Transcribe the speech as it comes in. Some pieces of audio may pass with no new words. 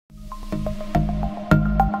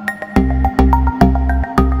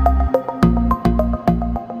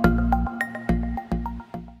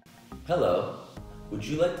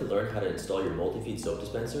you like to learn how to install your multi-feed soap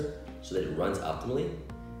dispenser so that it runs optimally?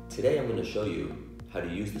 Today I'm going to show you how to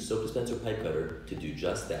use the soap dispenser pipe cutter to do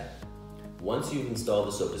just that. Once you've installed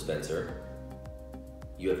the soap dispenser,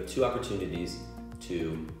 you have two opportunities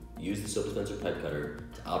to use the soap dispenser pipe cutter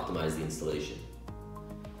to optimize the installation.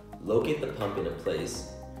 Locate the pump in a place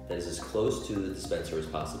that is as close to the dispenser as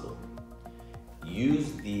possible.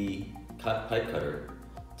 Use the pipe cutter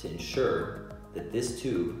to ensure that this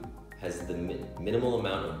tube has the minimal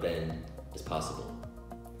amount of bend as possible.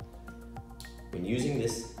 When using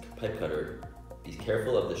this pipe cutter, be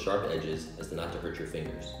careful of the sharp edges as not to hurt your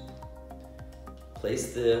fingers.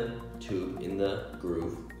 Place the tube in the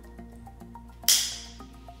groove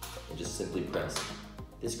and just simply press.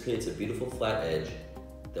 This creates a beautiful flat edge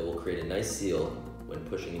that will create a nice seal when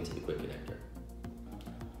pushing into the quick connector.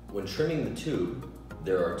 When trimming the tube,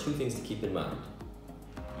 there are two things to keep in mind.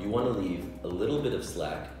 You want to leave a little bit of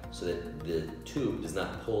slack so that the tube does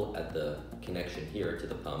not pull at the connection here to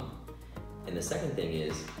the pump. And the second thing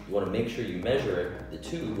is, you want to make sure you measure the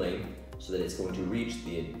tube length so that it's going to reach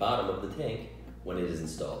the bottom of the tank when it is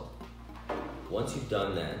installed. Once you've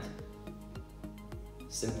done that,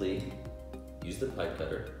 simply use the pipe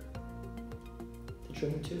cutter to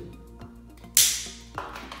trim the tube.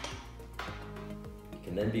 It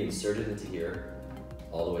can then be inserted into here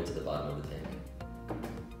all the way to the bottom of the tank.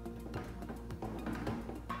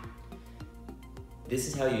 This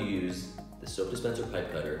is how you use the soap dispenser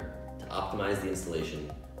pipe cutter to optimize the installation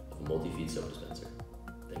of a multi-feed soap dispenser.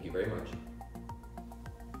 Thank you very much.